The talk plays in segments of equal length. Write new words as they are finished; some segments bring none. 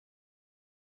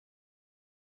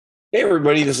Hey,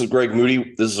 everybody, this is Greg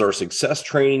Moody. This is our success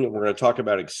training. We're going to talk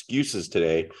about excuses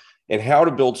today and how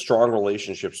to build strong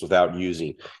relationships without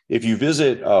using. If you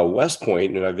visit West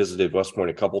Point, and I visited West Point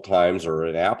a couple times, or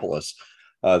Annapolis,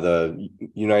 the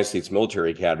United States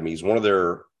Military Academies, one of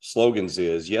their slogans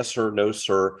is, yes, sir, no,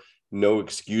 sir, no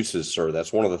excuses, sir.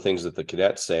 That's one of the things that the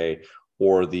cadets say,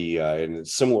 or and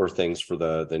similar things for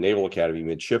the Naval Academy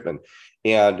midshipmen.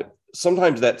 And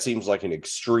sometimes that seems like an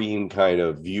extreme kind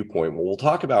of viewpoint. Well, we'll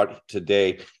talk about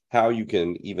today how you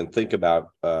can even think about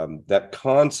that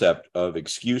concept of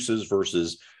excuses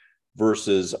versus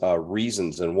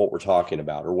reasons, and what we're talking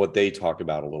about, or what they talk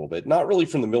about a little bit. Not really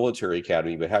from the military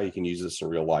academy, but how you can use this in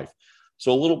real life.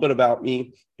 So a little bit about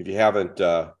me. If you haven't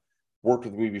worked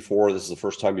with me before, this is the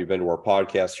first time you've been to our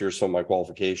podcast. Here's some of my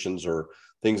qualifications or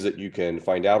things that you can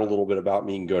find out a little bit about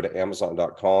me. You can go to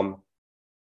Amazon.com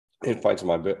and find some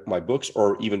of my books,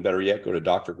 or even better yet, go to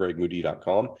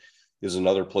drgregmoody.com is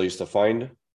another place to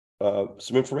find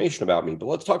some information about me. But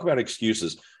let's talk about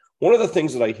excuses. One of the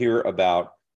things that I hear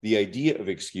about the idea of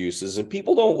excuses, and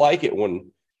people don't like it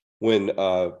when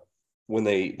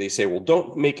they say, well,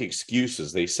 don't make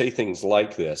excuses. They say things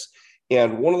like this.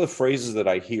 And one of the phrases that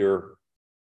I hear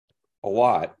a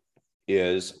lot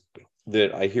is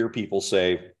that I hear people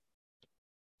say,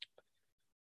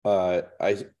 I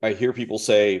hear people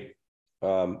say,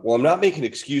 well, I'm not making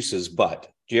excuses, but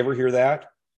do you ever hear that?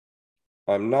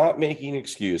 I'm not making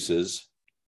excuses,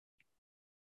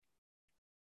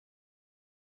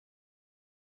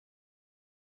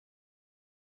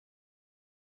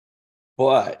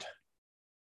 but,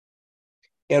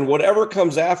 and whatever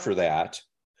comes after that,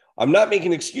 I'm not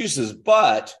making excuses,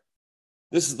 but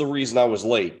this is the reason I was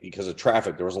late, because of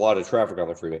traffic. There was a lot of traffic on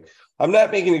the freeway. I'm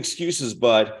not making excuses,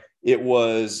 but it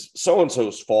was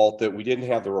so-and-so's fault that we didn't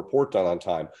have the report done on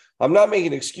time. I'm not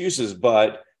making excuses,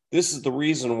 but this is the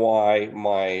reason why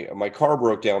my car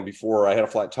broke down before I had a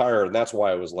flat tire, and that's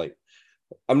why I was late.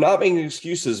 I'm not making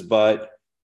excuses, but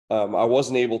I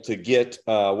wasn't able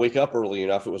to wake up early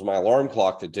enough. It was my alarm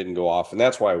clock that didn't go off, and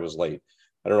that's why I was late.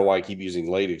 I don't know why I keep using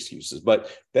late excuses,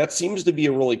 but that seems to be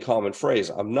a really common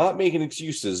phrase. I'm not making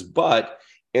excuses, but,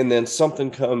 and then something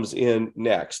comes in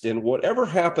next. And whatever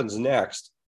happens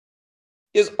next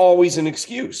is always an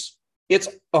excuse. It's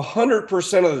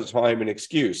 100% of the time an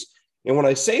excuse. And when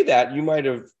I say that, you might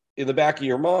have in the back of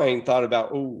your mind thought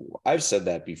about, oh, I've said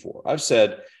that before. I've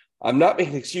said, I'm not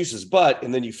making excuses, but,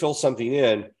 and then you fill something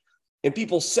in. And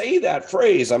people say that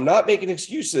phrase, I'm not making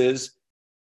excuses,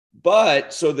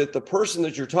 but, so that the person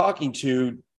that you're talking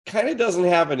to kind of doesn't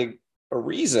have a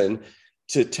reason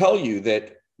to tell you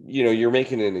that, you're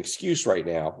making an excuse right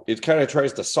now. It kind of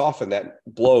tries to soften that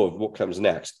blow of what comes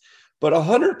next. But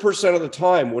 100% of the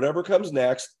time, whatever comes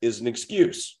next is an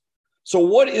excuse. So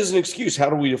what is an excuse? How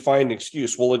do we define an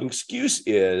excuse? Well, an excuse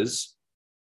is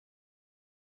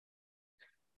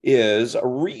a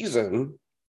reason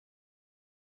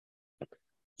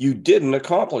you didn't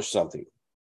accomplish something.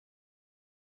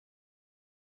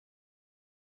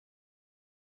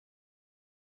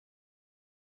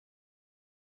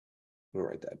 Let me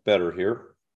write that better here.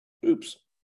 Oops.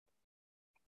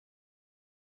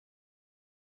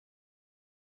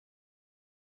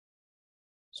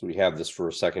 So we have this for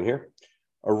a second here.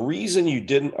 A reason you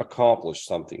didn't accomplish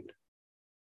something.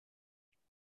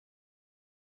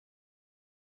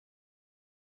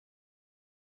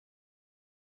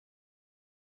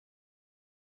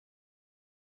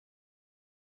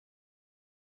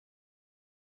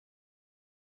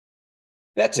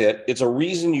 That's it. It's a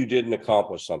reason you didn't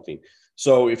accomplish something.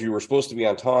 So if you were supposed to be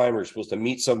on time, or you're supposed to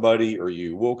meet somebody, or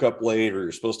you woke up late, or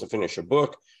you're supposed to finish a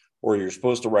book, or you're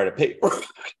supposed to write a paper,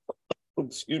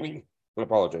 excuse me, I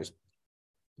apologize.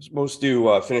 You're supposed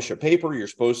to finish a paper, you're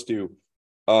supposed to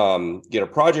get a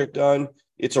project done.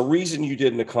 It's a reason you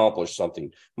didn't accomplish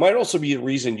something. Might also be a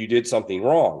reason you did something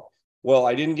wrong. Well,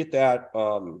 I didn't get that.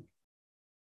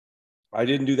 I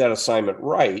didn't do that assignment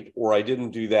right, or I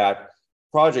didn't do that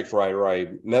project right, or I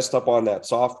messed up on that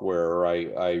software, or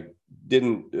I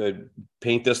didn't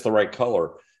paint this the right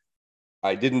color.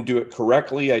 I didn't do it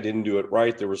correctly. I didn't do it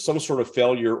right. There was some sort of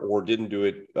failure, or didn't do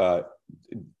it.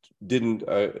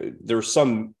 There's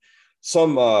some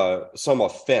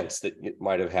offense that it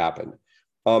might have happened.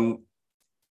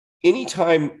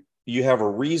 Anytime you have a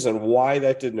reason why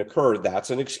that didn't occur,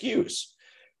 that's an excuse.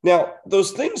 Now,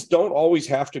 those things don't always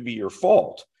have to be your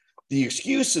fault. The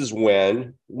excuse is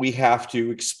when we have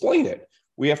to explain it.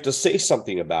 We have to say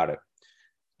something about it.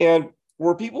 And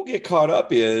where people get caught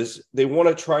up is they want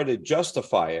to try to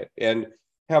justify it and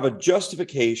have a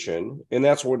justification. And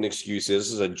that's what an excuse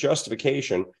is a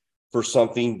justification for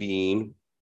something being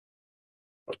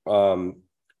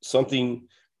something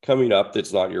coming up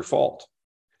that's not your fault.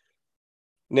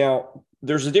 Now,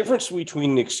 there's a difference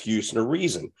between an excuse and a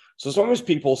reason. So sometimes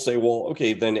people say, well,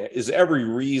 okay, then is every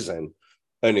reason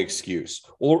an excuse?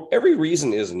 Well, every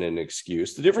reason isn't an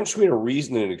excuse. The difference between a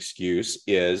reason and an excuse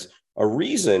is a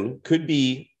reason could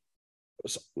be,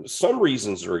 some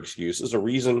reasons are excuses. A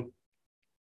reason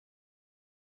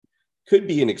could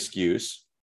be an excuse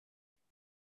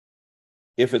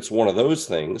if it's one of those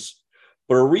things,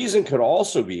 but a reason could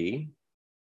also be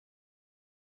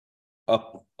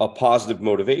a positive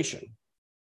motivation.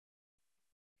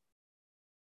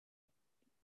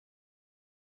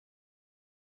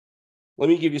 Let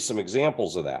me give you some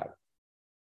examples of that.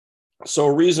 So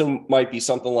a reason might be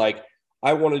something like,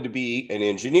 I wanted to be an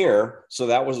engineer, so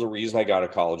that was the reason I got a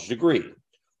college degree.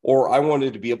 Or I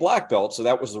wanted to be a black belt, so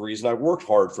that was the reason I worked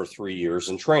hard for 3 years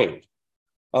and trained.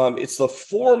 It's the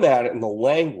format and the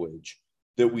language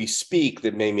that we speak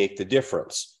that may make the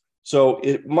difference. So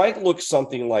it might look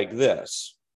something like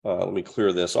this. Let me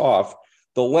clear this off.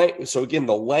 So again,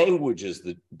 the language is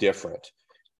different.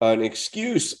 An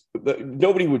excuse,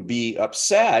 nobody would be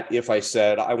upset if I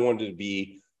said I wanted to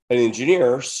be an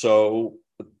engineer, so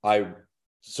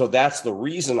that's the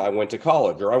reason I went to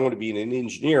college, or I want to be an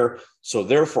engineer, so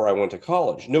therefore I went to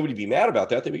college. Nobody'd be mad about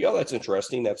that. They'd be, oh, that's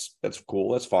interesting. That's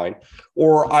cool. That's fine.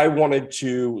 Or I wanted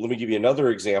to, let me give you another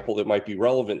example that might be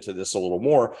relevant to this a little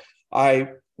more. I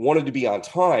wanted to be on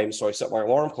time, so I set my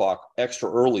alarm clock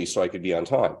extra early so I could be on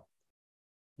time.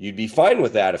 You'd be fine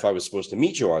with that if I was supposed to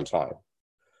meet you on time.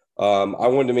 I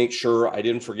wanted to make sure I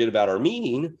didn't forget about our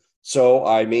meeting, so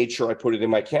I made sure I put it in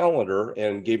my calendar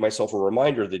and gave myself a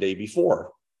reminder the day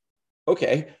before.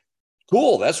 Okay,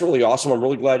 cool. That's really awesome. I'm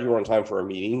really glad you were on time for our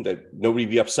meeting, that nobody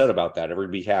be upset about that.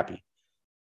 Everybody be happy.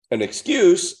 An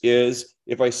excuse is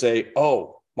if I say,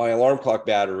 oh, my alarm clock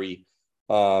battery,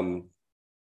 I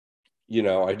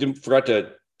forgot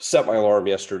to set my alarm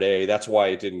yesterday. That's why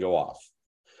it didn't go off.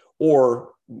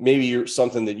 Or maybe you're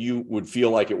something that you would feel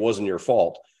like it wasn't your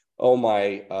fault. Oh,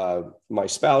 my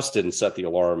spouse didn't set the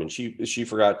alarm, and she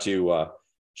forgot to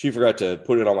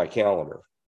put it on my calendar.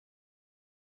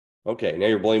 Okay, now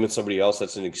you're blaming somebody else.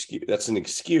 That's an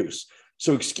excuse.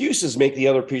 So excuses make the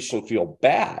other person feel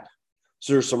bad.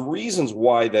 So there's some reasons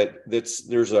why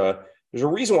there's a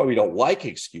reason why we don't like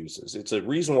excuses. It's a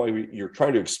reason why you're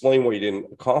trying to explain why you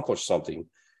didn't accomplish something.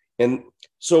 And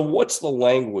so what's the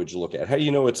language look at? How do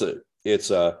you know it's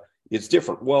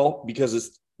different? Well,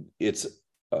 because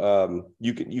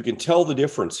you can tell the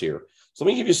difference here. So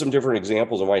let me give you some different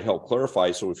examples that might help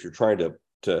clarify. So if you're trying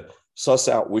to suss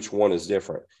out which one is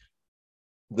different,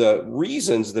 the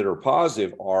reasons that are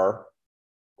positive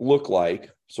look like,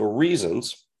 so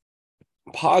reasons,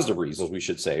 positive reasons, we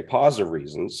should say, positive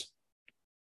reasons.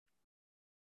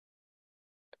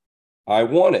 I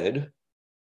wanted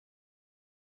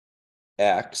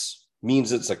X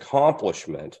means it's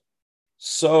accomplishment,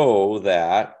 so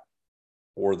that,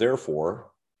 or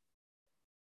therefore,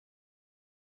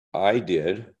 I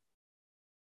did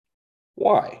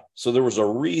Y. So there was a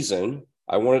reason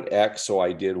I wanted X, so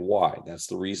I did Y. That's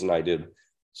the reason I did.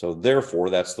 So therefore,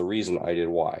 that's the reason I did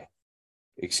Y.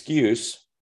 Excuse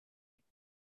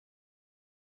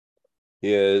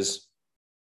is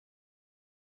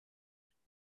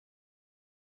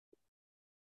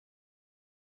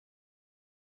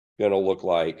going to look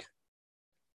like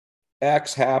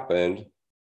X happened,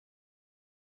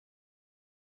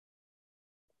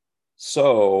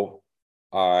 so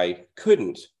I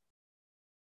couldn't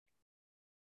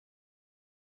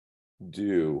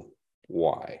do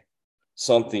Y.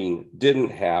 Something didn't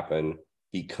happen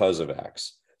because of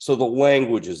X. So the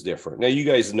language is different. Now, you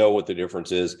guys know what the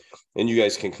difference is, and you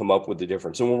guys can come up with the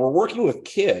difference. And when we're working with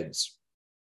kids,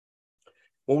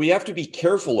 what we have to be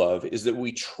careful of is that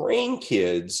we train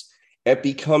kids at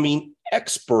becoming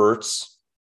experts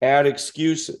at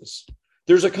excuses.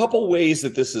 There's a couple ways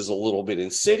that this is a little bit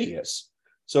insidious.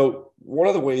 So one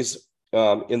of the ways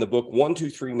in the book 1, 2,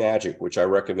 3 Magic, which I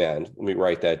recommend, let me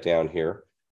write that down here.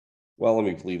 Well, let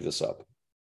me leave this up.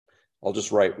 I'll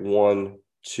just write 1,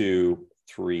 2,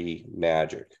 3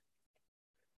 Magic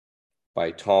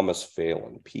by Thomas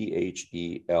Phelan,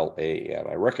 Phelan.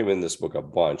 I recommend this book a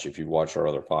bunch if you've watched our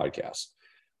other podcasts.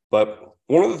 But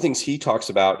one of the things he talks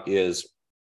about is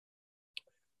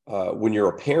when you're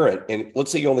a parent, and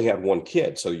let's say you only had one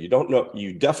kid, so you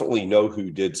definitely know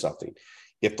who did something.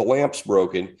 If the lamp's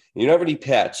broken, and you don't have any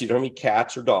pets, you don't have any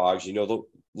cats or dogs, the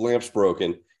lamp's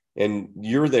broken, and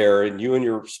you're there, and you and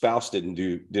your spouse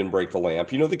didn't break the lamp.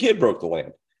 The kid broke the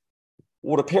lamp.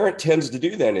 What a parent tends to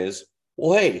do then is,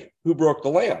 well, hey, who broke the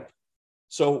lamp?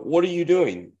 So what are you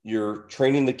doing? You're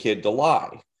training the kid to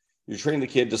lie. You're training the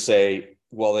kid to say,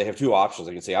 well, they have two options.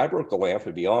 They can say, I broke the lamp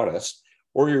and be honest,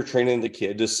 or you're training the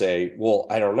kid to say, well,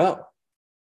 I don't know.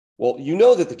 Well, you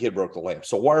know that the kid broke the lamp.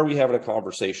 So why are we having a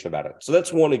conversation about it? So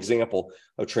that's one example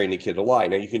of training a kid to lie.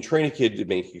 Now, you can train a kid to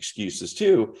make excuses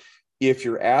too if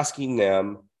you're asking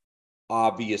them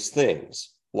obvious things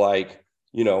like,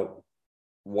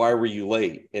 why were you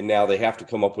late? And now they have to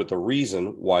come up with a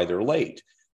reason why they're late.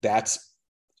 That's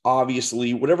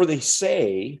obviously whatever they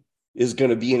say is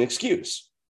going to be an excuse.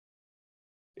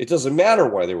 It doesn't matter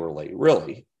why they were late,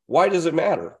 really. Why does it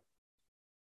matter?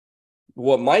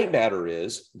 What might matter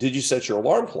is, did you set your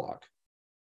alarm clock?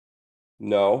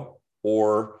 No.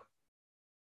 Or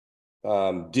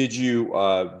did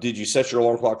you set your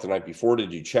alarm clock the night before?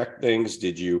 Did you check things?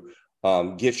 Did you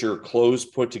get your clothes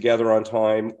put together on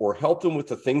time, or help them with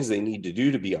the things they need to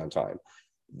do to be on time?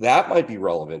 That might be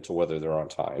relevant to whether they're on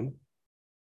time.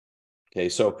 Okay,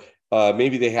 so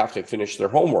maybe they have to finish their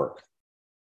homework.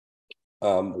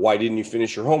 Why didn't you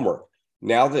finish your homework?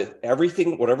 Now that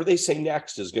everything, whatever they say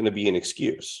next, is going to be an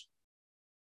excuse.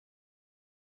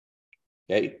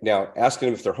 Okay, now asking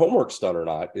them if their homework's done or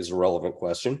not is a relevant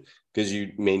question, because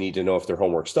you may need to know if their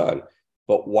homework's done.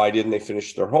 But why didn't they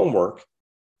finish their homework?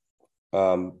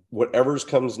 Whatever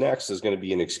comes next is going to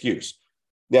be an excuse.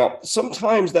 Now,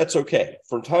 sometimes that's okay.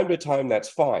 From time to time, that's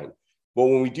fine. But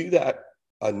when we do that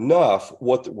enough,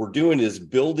 what we're doing is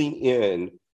building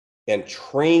in and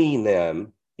training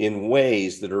them in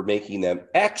ways that are making them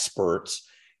experts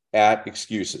at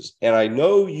excuses. And I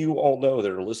know you all know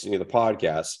that are listening to the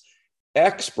podcast,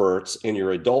 experts in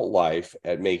your adult life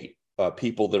at making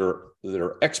people that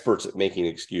are experts at making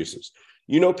excuses.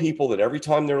 You know, people that every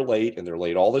time they're late, and they're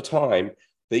late all the time,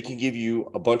 they can give you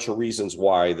a bunch of reasons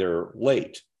why they're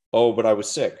late. Oh, but I was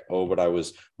sick. Oh, but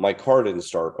my car didn't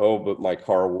start. Oh, but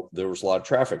there was a lot of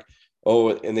traffic. Oh,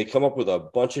 and they come up with a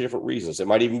bunch of different reasons. It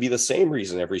might even be the same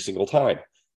reason every single time,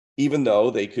 even though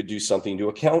they could do something to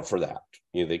account for that.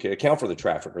 They could account for the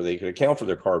traffic, or they could account for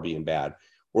their car being bad,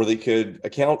 or they could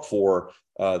account for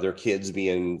their kids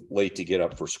being late to get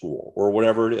up for school, or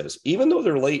whatever it is. Even though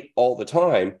they're late all the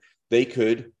time, they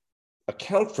could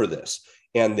account for this,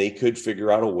 and they could figure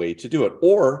out a way to do it.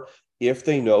 Or if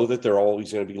they know that they're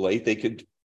always going to be late, they could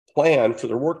plan for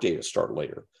their workday to start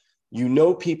later.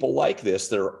 People like this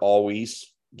that are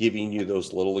always giving you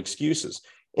those little excuses.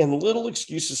 And little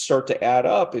excuses start to add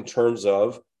up in terms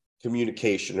of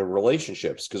communication and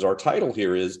relationships, because our title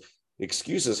here is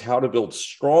Excuses: How to Build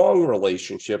Strong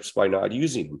Relationships by Not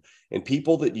Using Them. And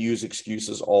people that use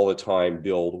excuses all the time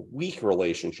build weak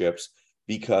relationships,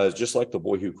 because just like the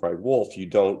boy who cried wolf, you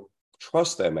don't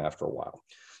trust them after a while.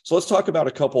 So let's talk about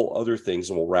a couple other things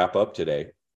and we'll wrap up today.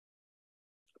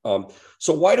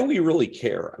 So why do we really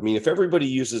care? I mean, if everybody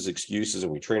uses excuses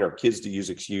and we train our kids to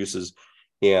use excuses,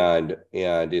 and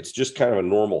it's just kind of a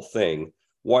normal thing,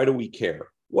 why do we care?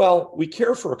 Well, we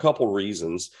care for a couple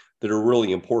reasons that are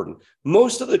really important.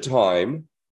 Most of the time,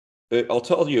 I'll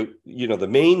tell you, the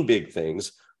main big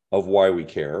things of why we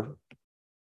care.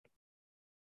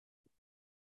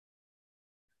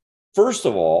 First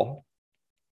of all,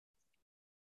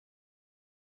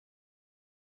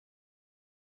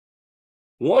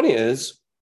 one is,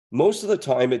 most of the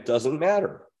time it doesn't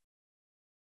matter.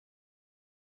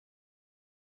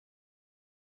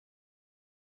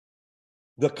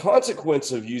 The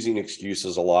consequence of using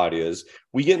excuses a lot is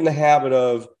we get in the habit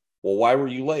of, well, why were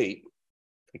you late?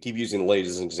 I keep using late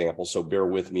as an example, so bear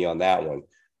with me on that one.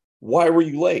 Why were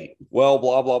you late? Well,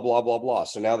 blah, blah, blah, blah, blah.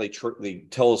 So now they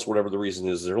tell us whatever the reason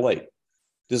is they're late.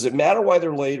 Does it matter why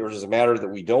they're late, or does it matter that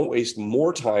we don't waste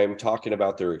more time talking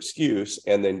about their excuse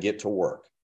and then get to work?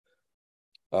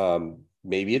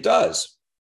 Maybe it does.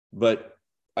 But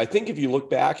I think if you look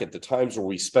back at the times where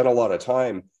we spent a lot of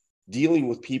time dealing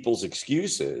with people's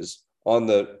excuses on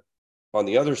the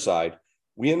other side,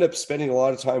 we end up spending a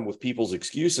lot of time with people's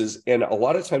excuses, and a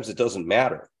lot of times it doesn't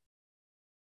matter.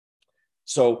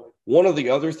 So one of the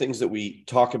other things that we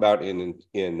talk about in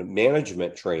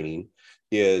management training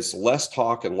is less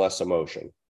talk and less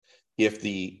emotion. If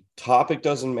the topic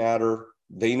doesn't matter,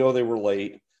 they know they were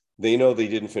late, they know they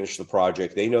didn't finish the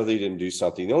project, they know they didn't do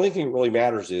something. The only thing that really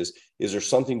matters is there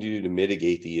something to do to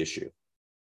mitigate the issue?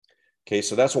 Okay,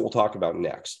 so that's what we'll talk about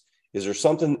next. Is there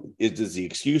something, does the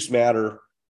excuse matter,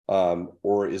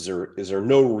 or is there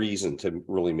no reason to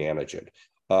really manage it?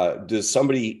 Does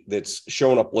somebody that's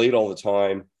showing up late all the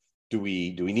time, do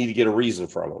we need to get a reason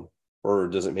from them, or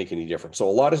does it make any difference? So a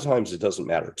lot of times it doesn't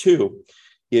matter. Two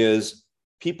is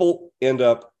people end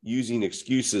up using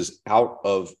excuses out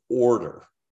of order.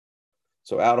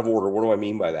 So out of order, what do I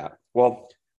mean by that? Well,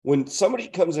 when somebody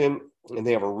comes in and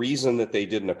they have a reason that they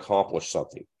didn't accomplish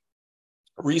something,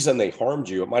 reason they harmed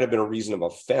you. It might have been a reason of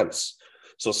offense.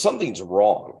 So something's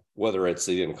wrong, whether it's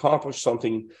they didn't accomplish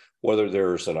something, whether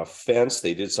there's an offense,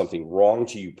 they did something wrong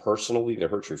to you personally that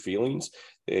hurt your feelings.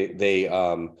 They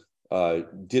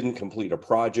didn't complete a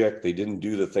project. They didn't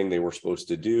do the thing they were supposed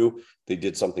to do. They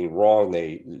did something wrong.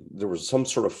 There was some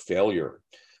sort of failure.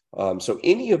 So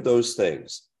any of those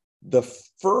things, the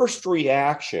first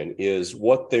reaction is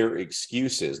what their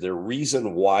excuse is, their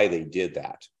reason why they did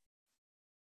that.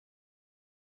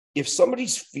 If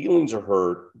somebody's feelings are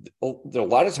hurt, a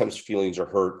lot of times feelings are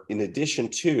hurt in addition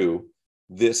to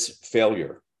this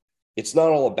failure. It's not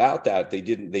all about that. They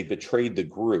betrayed the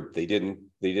group. They didn't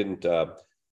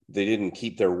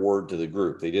keep their word to the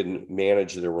group. They didn't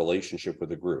manage their relationship with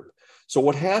the group. So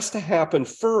what has to happen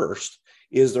first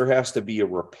is there has to be a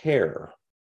repair.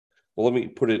 Well, let me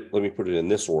put it in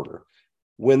this order.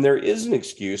 When there is an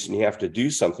excuse and you have to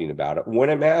do something about it, when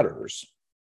it matters,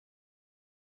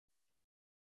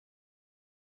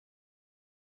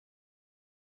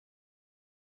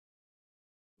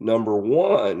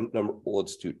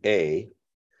 let's do A,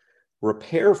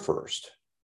 repair first.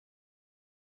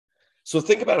 So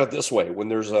think about it this way. When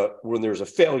there's a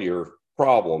failure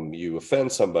problem, you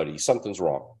offend somebody, something's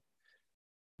wrong.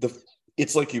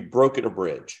 It's like you've broken a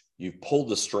bridge. You've pulled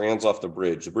the strands off the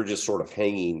bridge. The bridge is sort of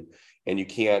hanging and you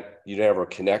don't have a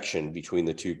connection between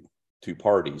the two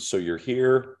parties. So you're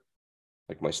here,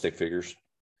 like my stick figures,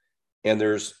 and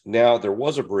there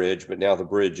was a bridge, but now the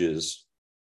bridge is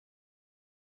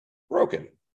broken.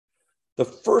 The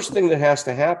first thing that has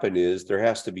to happen is there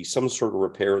has to be some sort of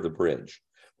repair of the bridge.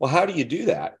 Well, how do you do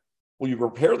that? Well, you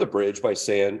repair the bridge by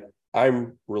saying,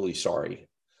 I'm really sorry.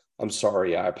 I'm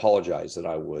sorry. I apologize that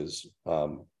I was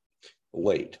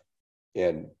late,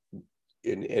 and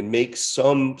make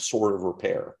some sort of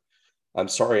repair. I'm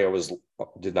sorry I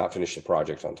did not finish the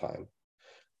project on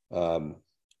time.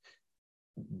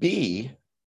 B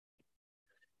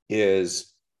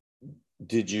is,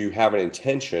 did you have an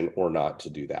intention or not to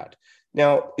do that?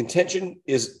 Now, intention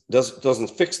doesn't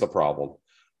fix the problem,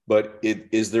 but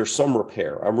is there some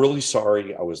repair? I'm really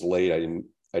sorry I was late.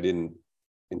 I didn't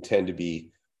intend to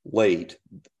be late.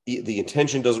 The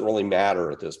intention doesn't really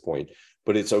matter at this point,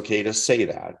 but it's okay to say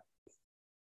that.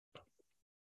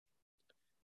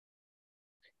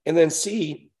 And then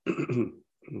C,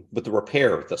 but the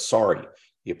repair, the sorry,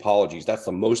 the apologies, that's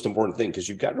the most important thing, because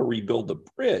you've got to rebuild the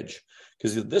bridge,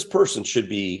 because this person should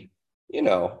be,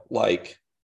 like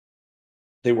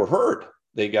they were hurt,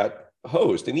 they got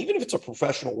hosed. And even if it's a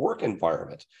professional work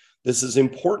environment, this is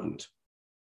important.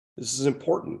 This is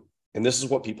important. And this is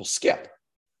what people skip.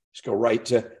 Just go right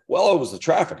to, well, it was the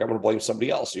traffic. I'm going to blame somebody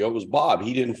else. It was Bob.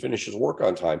 He didn't finish his work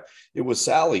on time. It was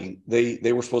Sally.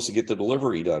 They were supposed to get the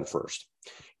delivery done first.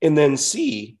 And then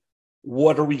C,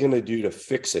 what are we going to do to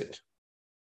fix it?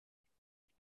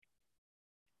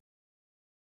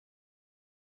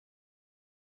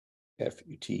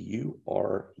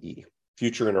 F-U-T-U-R-E,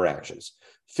 future interactions.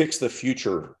 Fix the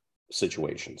future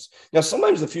situations. Now,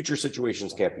 sometimes the future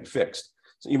situations can't be fixed.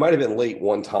 So you might have been late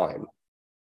one time.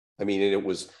 I mean, it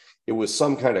was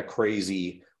some kind of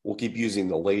crazy, we'll keep using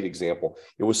the late example.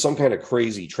 It was some kind of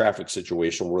crazy traffic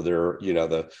situation where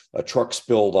a truck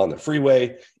spilled on the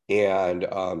freeway, and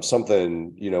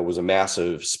something, was a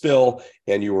massive spill,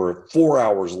 and you were 4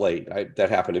 hours late.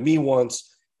 That happened to me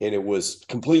once, and it was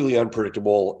completely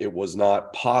unpredictable. It was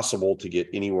not possible to get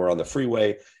anywhere on the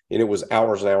freeway, and it was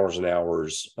hours and hours and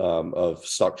hours of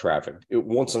stuck traffic.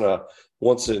 Once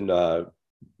in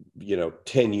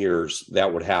 10 years,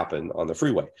 that would happen on the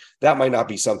freeway. That might not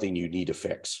be something you need to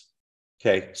fix.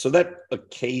 Okay. So that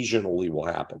occasionally will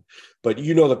happen, but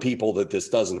the people that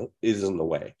this isn't the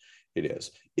way it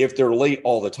is. If they're late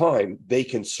all the time, they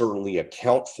can certainly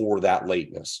account for that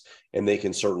lateness, and they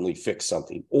can certainly fix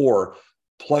something or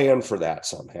plan for that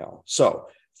somehow. So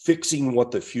fixing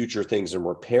what the future things and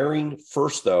repairing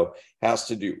first, though, has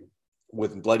to do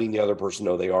with letting the other person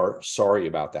know they are sorry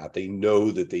about that. They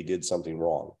know that they did something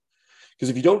wrong. Because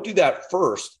if you don't do that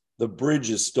first, the bridge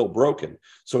is still broken.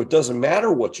 So it doesn't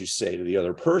matter what you say to the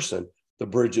other person, the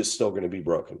bridge is still going to be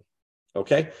broken.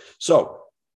 Okay. So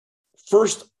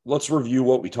first, let's review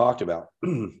what we talked about.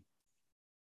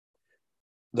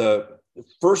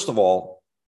 First of all,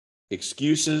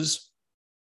 excuses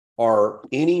are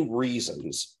any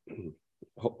reasons.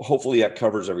 Hopefully that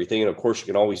covers everything. And of course, you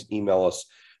can always email us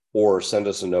or send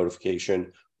us a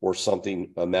notification or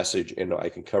something, a message, and I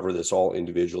can cover this all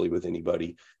individually with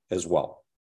anybody as well.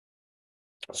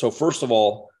 So first of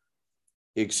all,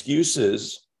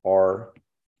 excuses are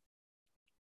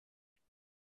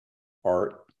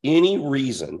any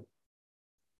reason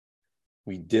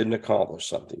we didn't accomplish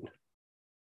something.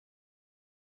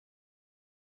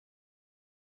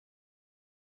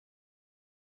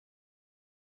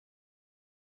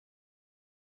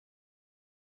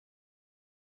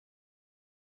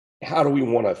 how do we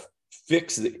want to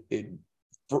fix it?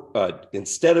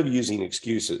 Instead of using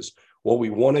excuses, what we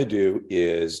want to do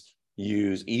is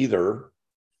use either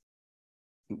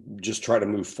just try to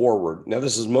move forward. Now,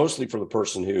 this is mostly for the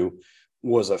person who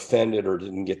was offended or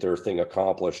didn't get their thing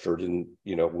accomplished or didn't,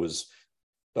 was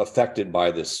affected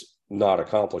by this not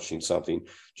accomplishing something.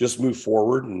 Just move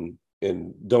forward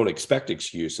and don't expect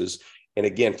excuses. And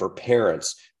again, for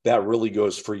parents, that really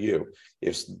goes for you.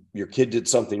 If your kid did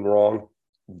something wrong,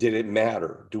 did it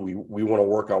matter? Do we want to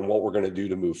work on what we're going to do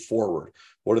to move forward?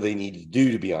 What do they need to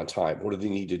do to be on time? What do they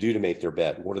need to do to make their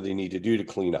bed? What do they need to do to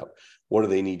clean up? What do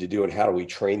they need to do? And how do we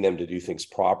train them to do things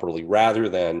properly rather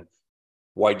than,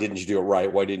 why didn't you do it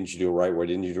right? Why didn't you do it right? Why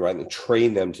didn't you do it right? And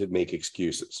train them to make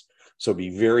excuses. So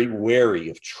be very wary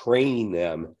of training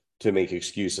them to make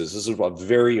excuses. This is a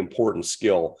very important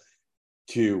skill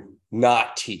to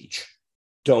not teach.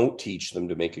 Don't teach them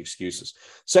to make excuses.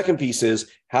 Second piece is,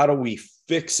 how do we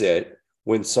fix it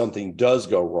when something does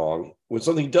go wrong? When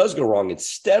something does go wrong,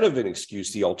 instead of an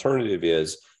excuse, the alternative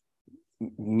is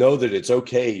know that it's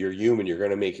okay. You're human. You're going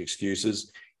to make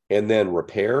excuses, and then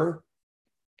repair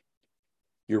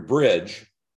your bridge.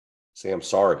 Say, I'm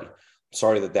sorry. I'm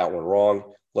sorry that went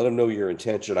wrong. Let them know your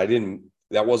intention.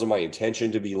 That wasn't my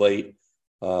intention to be late.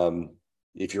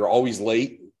 If you're always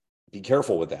late, be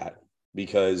careful with that,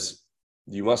 because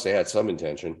you must have had some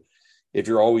intention. If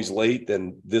you're always late,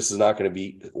 then this is not going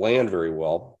to land very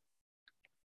well.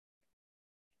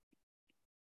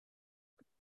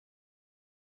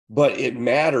 But it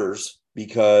matters,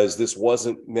 because this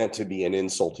wasn't meant to be an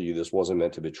insult to you. This wasn't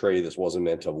meant to betray you. This wasn't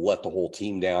meant to let the whole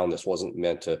team down. This wasn't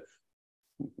meant to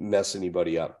mess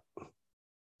anybody up.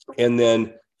 And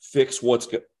then fix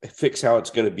how it's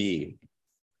going to be.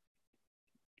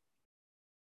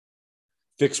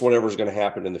 Fix whatever's going to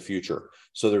happen in the future.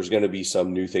 So there's going to be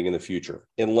some new thing in the future,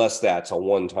 unless that's a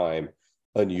one-time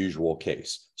unusual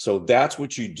case. So that's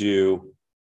what you do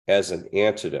as an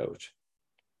antidote.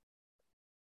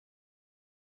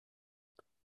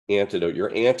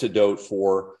 Your antidote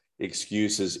for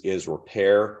excuses is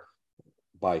repair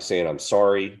by saying, I'm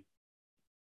sorry,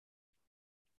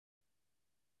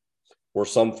 or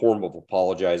some form of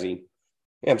apologizing.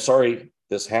 Hey, I'm sorry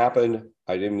this happened.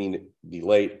 I didn't mean to be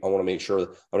late. I want to make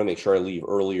sure I leave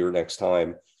earlier next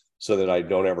time so that I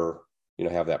don't ever,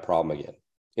 have that problem again.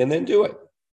 And then do it.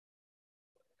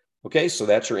 Okay, so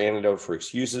that's your antidote for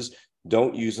excuses.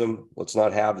 Don't use them. Let's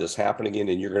not have this happen again.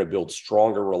 And you're going to build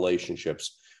stronger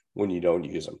relationships when you don't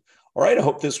use them. All right, I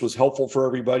hope this was helpful for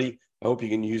everybody. I hope you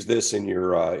can use this in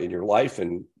your life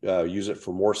and use it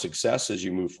for more success as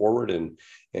you move forward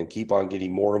and keep on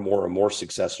getting more and more and more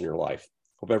success in your life.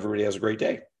 Hope everybody has a great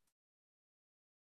day.